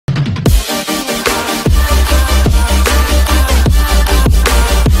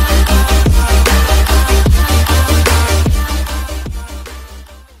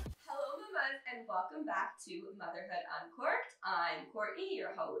I'm Cortney,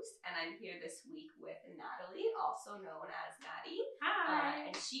 your host, and I'm here this week with Natalie, also known as Natty. Hi.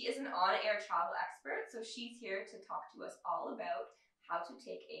 And she is an on-air travel expert, so she's here to talk to us all about how to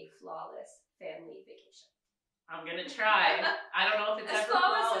take a flawless family vacation. I'm gonna try. I don't know if it's as ever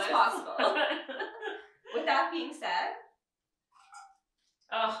flawless as possible. With that being said,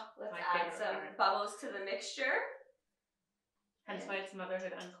 let's add some bubbles to the mixture. Hence why it's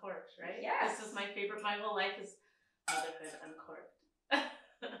Motherhood Uncorked, right? Yes. This is my favorite. My whole life is Motherhood Uncorked.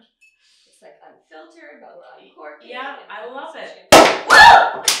 It's like unfiltered, but uncorking. Yeah, I love it.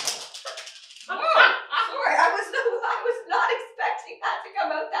 Whoa! Sorry, I was not expecting that to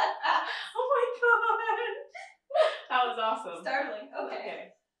come out that fast. Oh my god. That was awesome. Startling.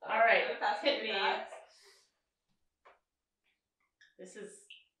 Okay. All right. Hit me. This is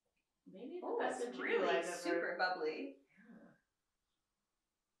maybe the best interview really I've ever. Super bubbly.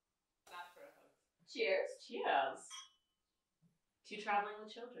 Yeah. Cheers. Cheers. To traveling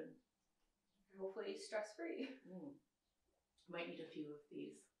with children. Hopefully stress-free. Might need a few of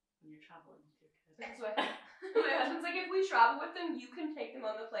these when you're traveling with your kids. That's what my husband's like, if we travel with them, you can take them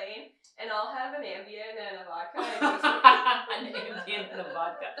on the plane, and I'll have an Ambien and a vodka. An Ambien and a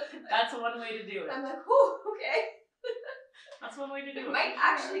vodka. That's one way to do it. I'm like, oh, okay. That's one way to do it. It might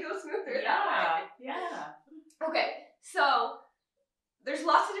actually go smoother that way. Yeah. Okay, so there's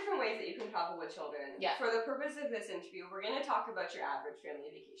lots of different ways that you can travel with children. Yeah. For the purpose of this interview, we're going to talk about your average family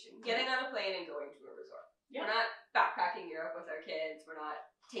vacation. Getting on a plane and going to a resort. Yeah. We're not backpacking Europe with our kids. We're not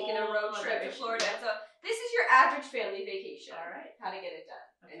taking a road trip to Florida. So this is your average family vacation. All right. How to get it done.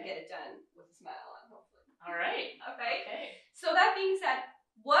 Okay. And get it done with a smile on, hopefully. All right. Okay. So that being said,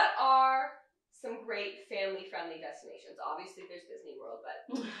 what are some great family-friendly destinations? Obviously, there's Disney World, but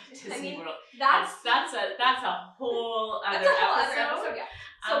Disney World. That's a whole other episode. Yeah.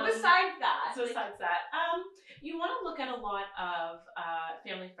 So besides that, you want to look at a lot of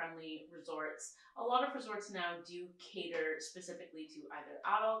family-friendly resorts. A lot of resorts now do cater specifically to either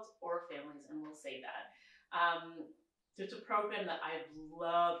adults or families, and we'll say that. There's a program that I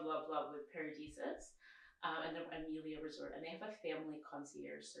love with Paradisus. And the Amelia Resort, and they have a family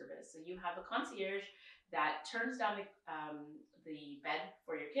concierge service. So you have a concierge that turns down the bed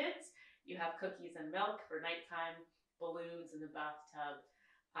for your kids. You have cookies and milk for nighttime, balloons in the bathtub,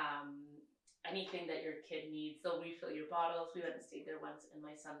 anything that your kid needs. They'll refill your bottles. We went and stayed there once, and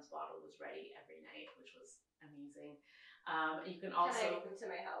my son's bottle was ready every night, which was amazing. You can also. Can I open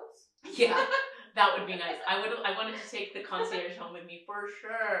to my house? Yeah, that would be nice. I wanted to take the concierge home with me for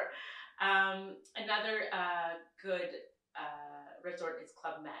sure. Another good resort is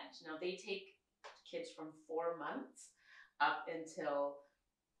Club Med. Now they take kids from 4 months up until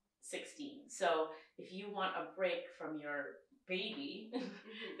 16. So if you want a break from your baby,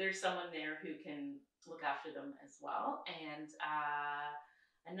 there's someone there who can look after them as well. And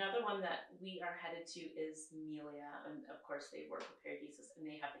another one that we are headed to is Amelia, and of course they work with Paradisus, and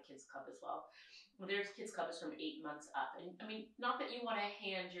they have the kids club as well. Well, their kids club is from 8 months up, and I mean, not that you want to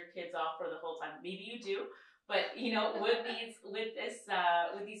hand your kids off for the whole time. Maybe you do, but you know, with these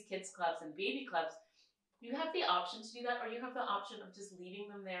kids clubs and baby clubs, you have the option to do that, or you have the option of just leaving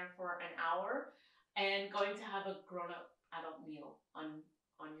them there for an hour and going to have a grown-up adult meal on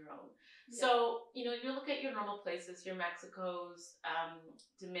your own. Yeah. So, you know, you look at your normal places, your Mexico's,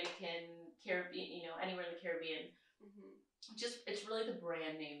 Dominican, Caribbean, you know, anywhere in the Caribbean. It's really the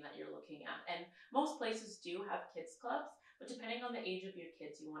brand name that you're looking at. And most places do have kids clubs, but depending on the age of your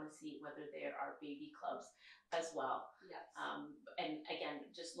kids, you want to see whether there are baby clubs as well. Yes. And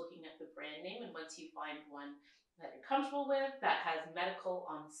again, just looking at the brand name, and once you find one that you're comfortable with, that has medical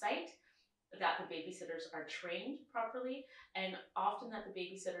on site, that the babysitters are trained properly, and often that the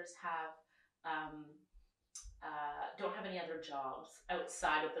babysitters have don't have any other jobs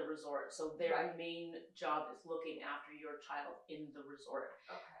outside of the resort, so their main job is looking after your child in the resort.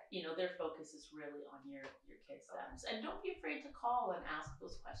 Okay. You know, their focus is really on your kids' stems, and don't be afraid to call and ask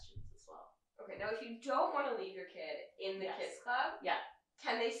those questions as well. Okay, now if you don't want to leave your kid in the kids club,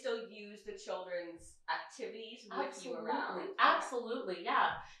 can they still use the children's activities with you around? Absolutely,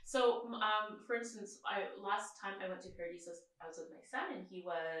 yeah. So, for instance, last time I went to Paradisus, I was with my son, and he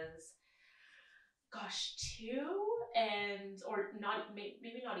was, 2, or not,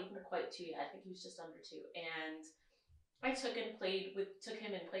 maybe not even quite 2 yet. I think he was just under 2, and I took him and played with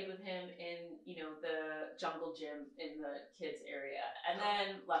him in, you know, the jungle gym in the kids area, and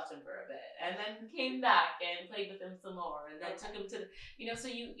then left him for a bit, and then came back and played with him some more, and then took him to, you know, so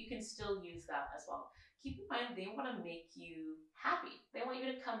you can still use that as well. Keep in mind, they want to make you happy. They want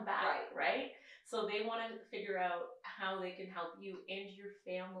you to come back, right? So they want to figure out how they can help you and your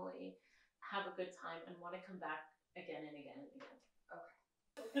family have a good time and want to come back again and again and again.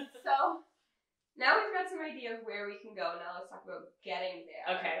 Okay. So now we've got some idea of where we can go. Now let's talk about getting there.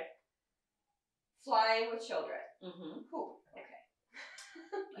 Okay. Flying with children. Mm-hmm. Ooh, okay.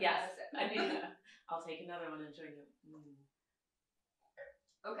 Yes. I mean, I'll take another one and join you.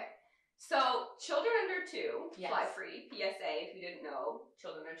 Okay. So children under 2 Yes. fly free. PSA, if you didn't know,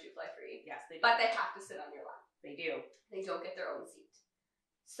 children under 2 fly free. Yes, they do. But they have to sit on your lap. They do. They don't get their own seat.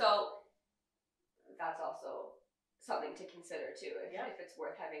 So that's also something to consider too, if it's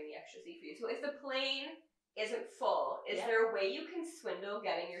worth having the extra seat for you. So if the plane isn't full, is there a way you can swindle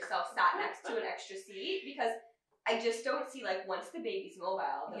getting yourself sat next to an extra seat? Because I just don't see, like, once the baby's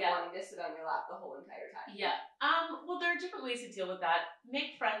mobile, them wanting to sit on your lap the whole entire time. Yeah. Well, there are different ways to deal with that.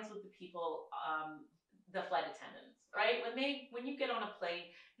 Make friends with the people, the flight attendants, right? When you get on a plane,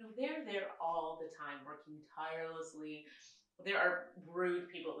 they're there all the time, working tirelessly. There are rude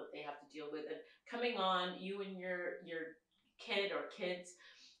people that they have to deal with, and coming on, you and your kid or kids,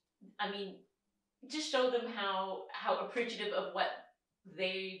 I mean, just show them how appreciative of what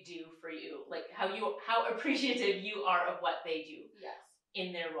they do for you, like how appreciative you are of what they do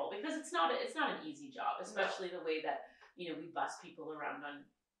in their role, because it's not an easy job, especially the way that we bus people around on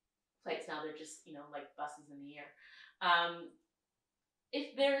flights now. They're just like buses in the air.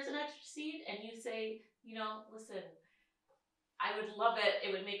 If there's an extra seat and you say, listen, I would love it.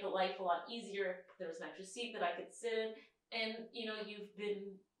 It would make life a lot easier if there was an extra seat that I could sit in. And, you've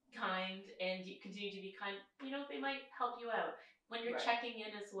been kind and you continue to be kind, they might help you out. When you're checking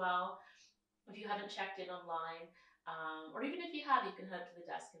in as well, if you haven't checked in online, or even if you have, you can head up to the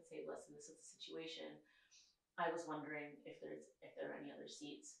desk and say, listen, this is the situation. I was wondering if there are any other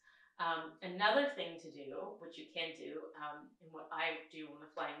seats. Another thing to do, which you can do, and what I do when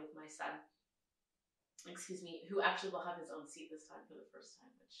I'm flying with my son, who actually will have his own seat this time for the first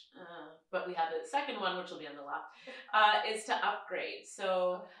time, but we have the second one, which will be on the lap, is to upgrade.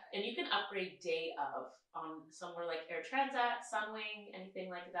 So, and you can upgrade day of on somewhere like Air Transat, Sunwing,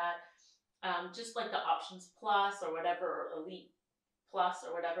 anything like that. Just like the Options Plus or whatever, or Elite Plus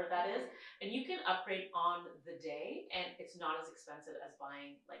or whatever that is. And you can upgrade on the day, and it's not as expensive as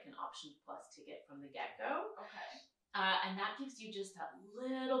buying like an Options Plus ticket from the get-go. Okay. And that gives you just that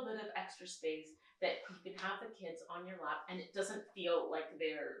little bit of extra space that you can have the kids on your lap, and it doesn't feel like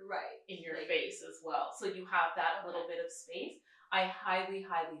they're in your face as well. So you have that little bit of space. I highly,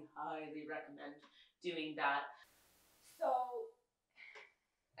 highly, highly recommend doing that. So,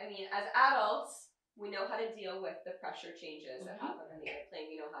 I mean, as adults, we know how to deal with the pressure changes that happen on the airplane.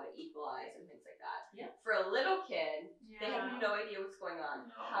 We know how to equalize and things like that. Yeah. For a little kid, they have no idea what's going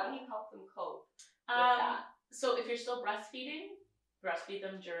on. No. How do you help them cope with that? So if you're still breastfeeding, breastfeed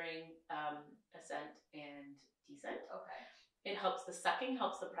them during ascent and descent. Okay. It helps, the sucking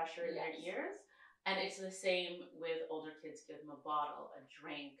helps the pressure in their ears. And it's the same with older kids. Give them a bottle, a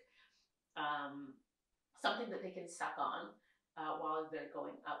drink, something that they can suck on while they're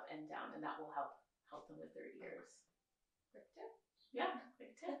going up and down, and that will help them with their ears. Quick tip? Yeah,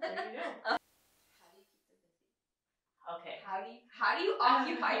 quick tip. There you go. How do you keep them busy? Okay. How do you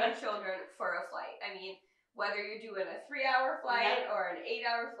occupy your children for a flight? I mean, whether you're doing a 3-hour flight or an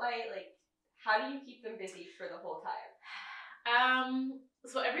 8-hour flight, like, how do you keep them busy for the whole time?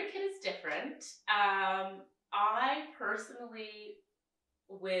 So every kid is different. I personally,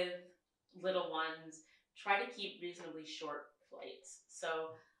 with little ones, try to keep reasonably short flights.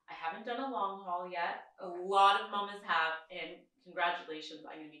 So I haven't done a long haul yet. A lot of mamas have, and congratulations,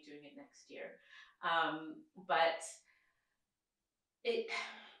 I'm going to be doing it next year. But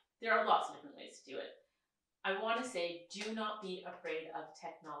there are lots of different ways to do it. I want to say, do not be afraid of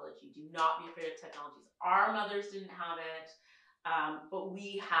technology. Do not be afraid of technologies. Our mothers didn't have it, but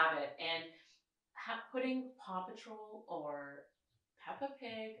we have it. And putting Paw Patrol or Peppa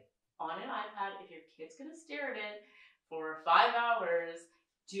Pig on an iPad, if your kid's going to stare at it for 5 hours,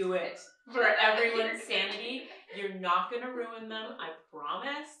 do it. For everyone's sanity. You're not going to ruin them, I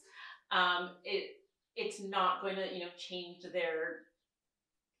promise. It's not going to, change their,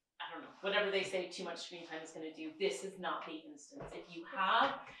 I don't know, whatever they say too much screen time is going to do. This is not the instance. If you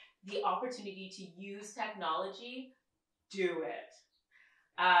have the opportunity to use technology, do it.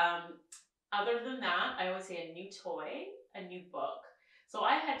 Other than that, I always say a new toy, a new book. So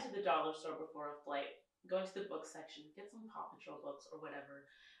I head to the dollar store before a flight, go into the book section, get some Paw Patrol books or whatever.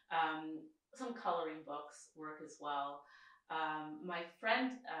 Some coloring books work as well. My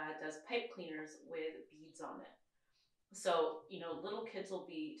friend does pipe cleaners with beads on it. So, little kids will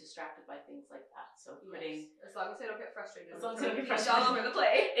be distracted by things like that. So putting... As long as they don't get frustrated. As long as they don't get frustrated. All over the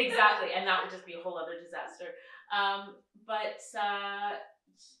place. Exactly. And that would just be a whole other disaster.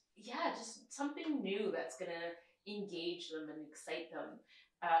 Just something new that's going to engage them and excite them.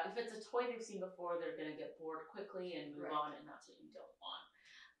 If it's a toy they've seen before, they're going to get bored quickly and move on, and that's what you don't want.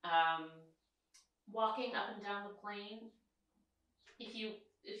 Walking up and down the plane, if you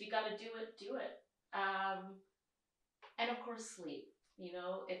got to do it, do it. And of course, sleep. You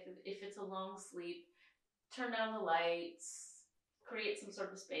know, if it's a long sleep, turn down the lights, create some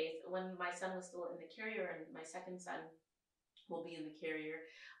sort of space. When my son was still in the carrier, and my second son will be in the carrier,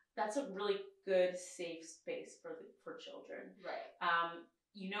 that's a really good, safe space for children. Right.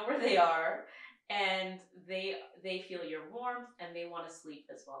 You know where they are, and they feel your warmth, and they want to sleep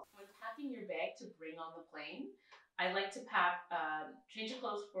as well. When packing your bag to bring on the plane, I like to pack change of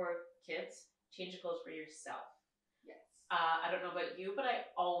clothes for kids, change of clothes for yourself. Yes. I don't know about you, but I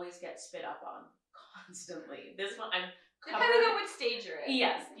always get spit up on constantly. This one, I'm covered. Depending on what stage you're in.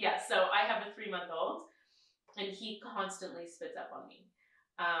 Yes. So I have a 3-month-old, and he constantly spits up on me.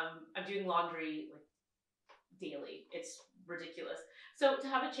 I'm doing laundry like daily. It's ridiculous. So to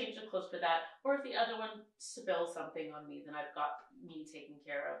have a change of clothes for that, or if the other one spills something on me, then I've got me taken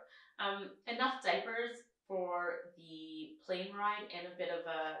care of. Enough diapers for the plane ride and a bit of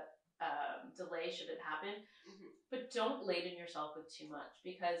a delay should it happen. Mm-hmm. But don't laden yourself with too much,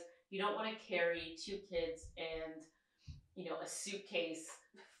 because you don't want to carry 2 kids and, you know, a suitcase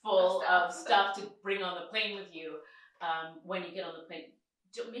full of stuff to bring on the plane with you when you get on the plane.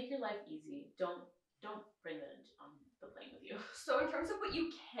 Don't make your life easy. Don't bring that on the plane with you. So in terms of what you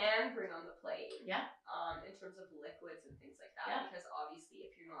can bring on the plane, in terms of liquids and things like that, because obviously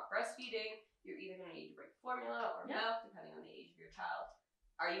if you're not breastfeeding, you're either going to need to bring formula or milk, depending on the age of your child.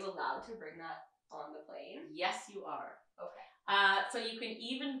 Are you allowed to bring that on the plane? Yes, you are. Okay. So you can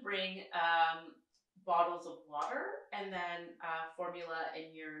even bring bottles of water and then formula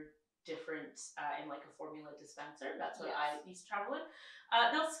in your different, in like a formula dispenser. That's what I used to travel with.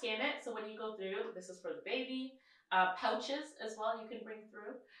 They'll scan it. So when you go through, this is for the baby. Pouches as well you can bring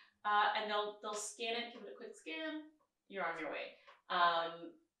through. And they'll scan it, give it a quick scan. You're on your way.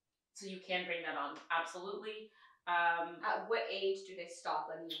 So you can bring that on. Absolutely. At what age do they stop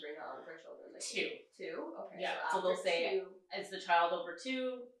letting you bring it on for children? Like 2. 2? Okay. Yeah. So they'll say, is the child over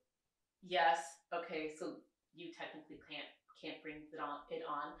 2? Yes. Okay. So you technically can't bring it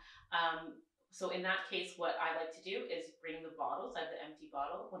on. So in that case, what I like to do is bring the bottles. I have the empty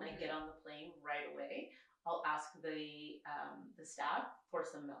bottle. When I get on the plane right away, I'll ask the staff for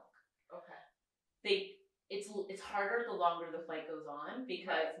some milk. Okay. It's harder the longer the flight goes on,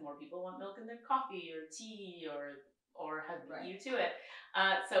 because more people want milk in their coffee or tea or have you to it.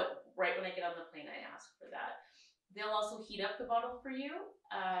 So right when I get on the plane, I ask for that. They'll also heat up the bottle for you.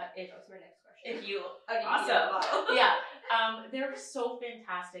 That was my next question. If you awesome. Yeah. They're so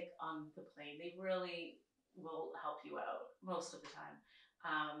fantastic on the plane. They really will help you out most of the time.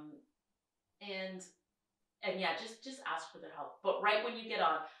 And yeah, just ask for their help. But right when you get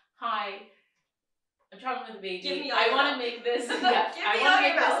on, hi, I'm traveling with a baby. I want to make this. I want to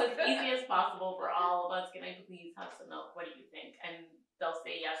make this as easy as possible for all of us. Can I please have some milk? What do you think? And they'll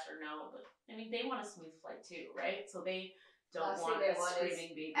say yes or no. But I mean, they want a smooth flight too, right? So they don't want a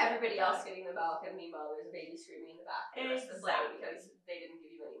screaming baby. Everybody else getting the milk, and meanwhile there's a baby screaming in the back for the rest of the flight because they didn't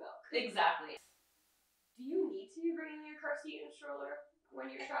give you any milk. Exactly. Do you need to be bringing your car seat and stroller when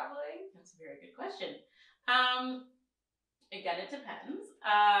you're traveling? That's a very good question. Again, it depends.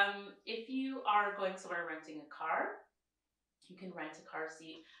 If you are going somewhere renting a car, you can rent a car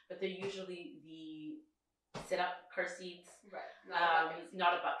seat, but they're usually the sit-up car seats,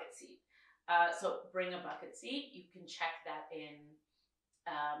 not a bucket seat. So bring a bucket seat. You can check that in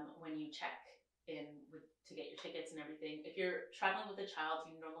when you check in to get your tickets and everything. If you're traveling with a child,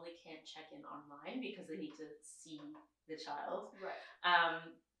 you normally can't check in online because they need to see the child.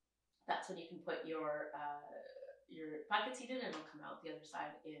 That's when you can put your bucket seat in, and it'll come out the other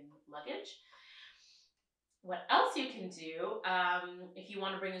side in luggage. What else you can do, if you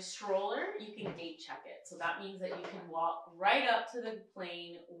want to bring a stroller, you can gate check it. So that means that you can walk right up to the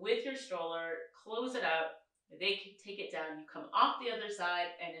plane with your stroller, close it up, they can take it down, you come off the other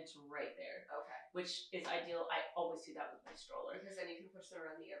side, and it's right there. Okay. Which is ideal. I always do that with my stroller. Because then you can push them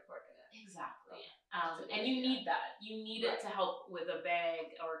around the airport in it. Exactly. And you need that. You need it to help with a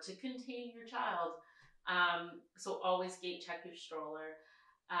bag or to contain your child. So always gate check your stroller.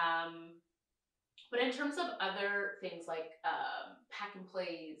 But in terms of other things like pack and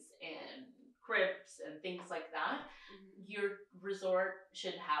plays and cribs and things like that, your resort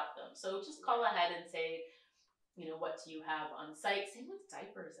should have them. So just call ahead and say, you know, what do you have on site? Same with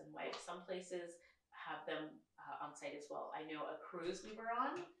diapers and wipes. Some places have them on site as well. I know a cruise we were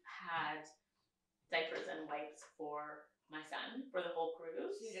on had diapers and wipes for my son for the whole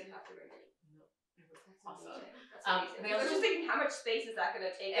cruise. So you didn't have to bring any? No, I awesome. That's amazing. They I was also just thinking, how much space is that going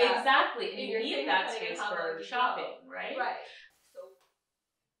to take? Exactly, and in you your need thing, that depending on space how long for you shopping, go. right? Right. So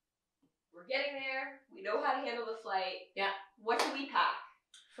we're getting there. We know how to handle the flight. Yeah. What do we pack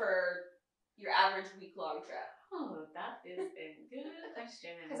for your average week-long trip? Oh, that is a good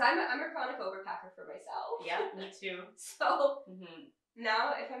question. Because I'm a chronic overpacker for myself. Yeah, me too. So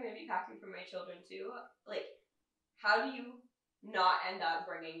now, if I'm going to be packing for my children too, like, how do you not end up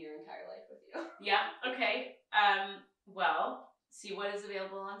bringing your entire life with you? Yeah. Okay. Well, see what is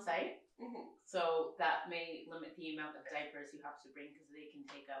available on site. So that may limit the amount of diapers you have to bring because they can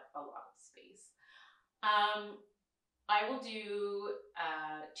take up a lot of space. I will do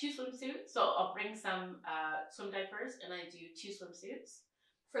 2 swimsuits. So I'll bring some swim diapers, and I do 2 swimsuits.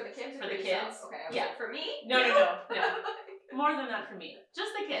 For the kids? For the kids. Okay. Yeah. For me? No. More than that for me.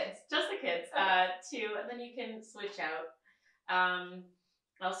 Just the kids. Okay. 2, and then you can switch out. I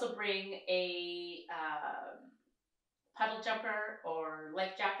also bring a puddle jumper or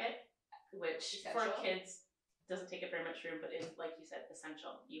life jacket, which essential. for kids doesn't take up very much room, but is, like you said,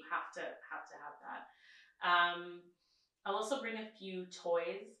 essential. You have to have that. I'll also bring a few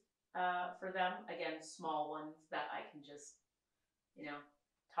toys for them. Again, small ones that I can just,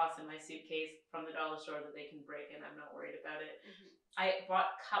 toss in my suitcase from the dollar store that they can break, and I'm not worried about it. I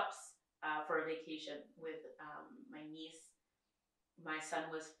bought cups for a vacation with my niece. My son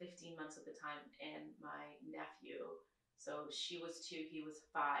was 15 months at the time, and my nephew. So she was 2, he was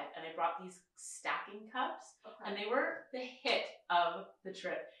 5, and I brought these stacking cups, and they were the hit of the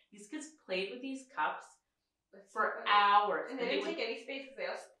trip. These kids played with these cups for hours, and they didn't take any space because they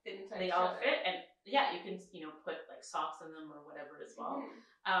all fit inside. They all fit, and yeah, you can put like socks in them or whatever as well.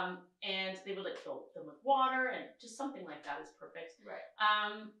 And they would like fill them with water, and just something like that is perfect. Right.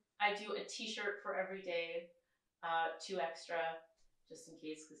 I do a t-shirt for every day, 2 extra, just in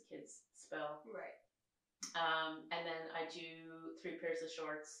case because kids spill. Right. And then I do 3 pairs of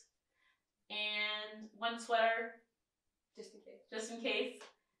shorts and 1 sweater, just in case,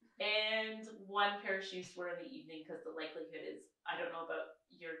 and 1 pair of shoes to wear in the evening because the likelihood is, I don't know about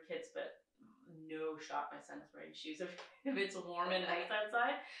your kids, but no shot my son is wearing shoes if it's warm and nice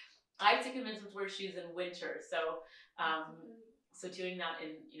outside. I have to convince him to wear shoes in winter, so doing that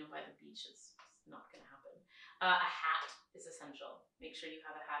in by the beach is not going to happen. A hat is essential. Make sure you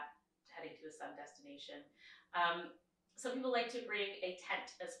have a hat heading to a sun destination. Some people like to bring a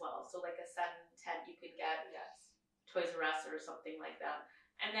tent as well, so like a sun tent you can get. Yes. Toys R Us or something like that.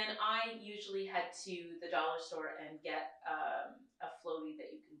 And then I usually head to the dollar store and get a floaty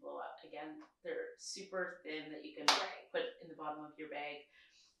that you can blow up. Again, they're super thin that you can put in the bottom of your bag.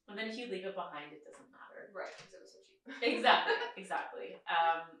 And then if you leave it behind, it doesn't matter. Right, because it was so cheap. Exactly.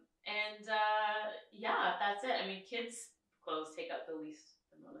 Yeah, that's it. I mean, kids' clothes take up the least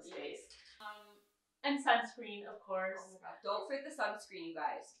amount of space. And sunscreen, of course. Oh my god, don't forget the sunscreen, you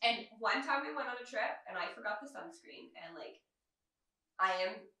guys. And one time we went on a trip, and I forgot the sunscreen, and I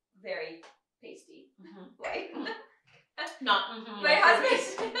am very pasty. Like, my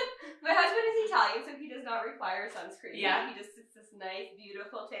husband is Italian, so he does not require sunscreen. Yeah. He just gets this nice,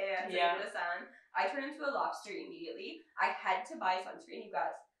 beautiful tan in the sun. I turn into a lobster immediately. I had to buy sunscreen, you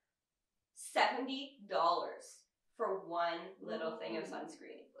guys. $70 for 1 little thing of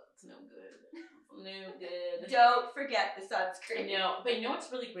sunscreen. That's no good. No good. Don't forget the sunscreen. No, but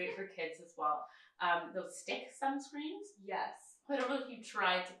what's really great for kids as well? Those stick sunscreens. Yes. I don't know if you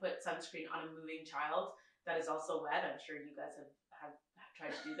tried to put sunscreen on a moving child that is also wet. I'm sure you guys have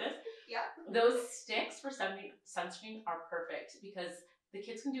tried to do this. Yeah. Those sticks for sunscreen are perfect because the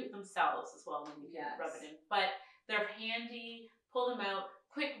kids can do it themselves as well when you can rub it in. But they're handy. Pull them out.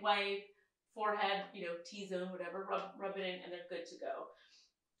 Quick wipe. Forehead, T-zone, whatever. Rub it in, and they're good to go.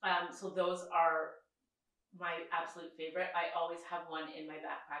 So those are my absolute favorite. I always have one in my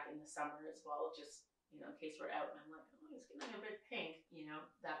backpack in the summer as well, just in case we're out and I'm like, oh, it's getting a bit pink,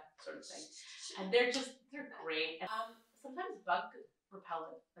 that sort of thing. And they're great. Sometimes bug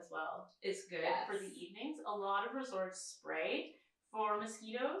repellent as well is good for the evenings. A lot of resorts spray for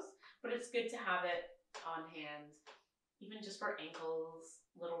mosquitoes, but it's good to have it on hand, even just for ankles,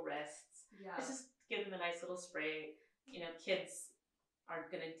 little wrists. Yeah. It's just give them a nice little spray. Kids are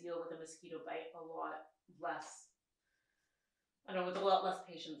going to deal with a mosquito bite a lot less. With a lot less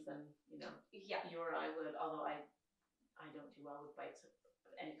patience than you or I would. Although I don't do well with bites.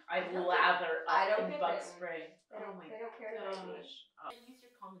 And I lather up in bug spray. Oh my gosh! Use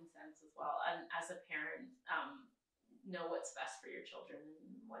your common sense as well, and as a parent, know what's best for your children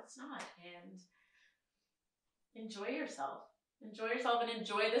and what's not, and enjoy yourself. Enjoy yourself and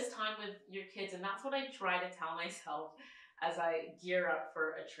enjoy this time with your kids. And that's what I try to tell myself as I gear up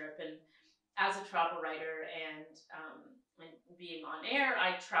for a trip. And as a travel writer and being on air,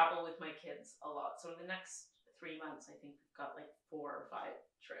 I travel with my kids a lot. So in the next 3 months, I think we've got like 4 or 5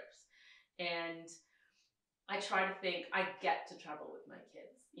 trips. And I try to think I get to travel with my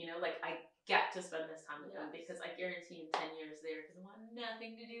kids, you know, like I get to spend this time with them, because I guarantee in 10 years they're going to want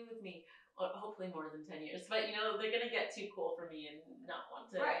nothing to do with me, or hopefully more than 10 years, but you know, they're going to get too cool for me and not want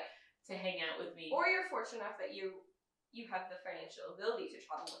to hang out with me. Or you're fortunate enough that you have the financial ability to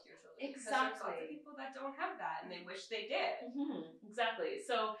travel with your children. Exactly. Because there's lots of people that don't have that and they wish they did. Exactly.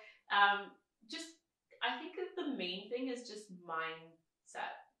 So just, I think that the main thing is just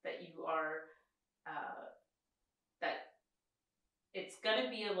mindset, that you are, that it's gonna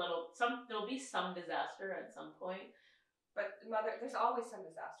be a little, there'll be some disaster at some point. But there's always some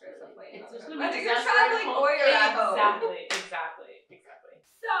disaster at some point. Whether you're traveling or you're at home. Exactly.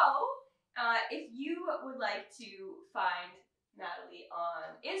 So, if you would like to find Natalie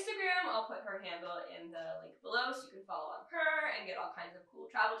on Instagram, I'll put her handle in the link below, so you can follow on her and get all kinds of cool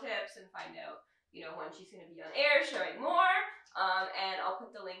travel tips and find out, you know, when she's going to be on air showing more. And I'll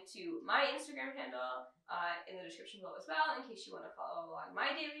put the link to my Instagram handle in the description below as well, in case you want to follow along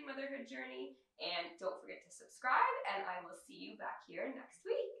my daily motherhood journey. And don't forget to subscribe, and I will see you back here next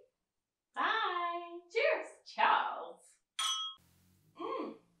week. Bye. Cheers. Ciao.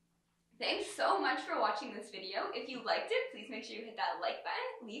 Thanks so much for watching this video. If you liked it, please make sure you hit that like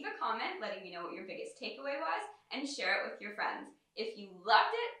button, leave a comment letting me know what your biggest takeaway was, and share it with your friends. If you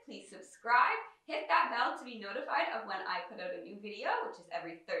loved it, please subscribe, hit that bell to be notified of when I put out a new video, which is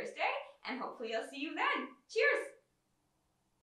every Thursday, and hopefully I'll see you then. Cheers!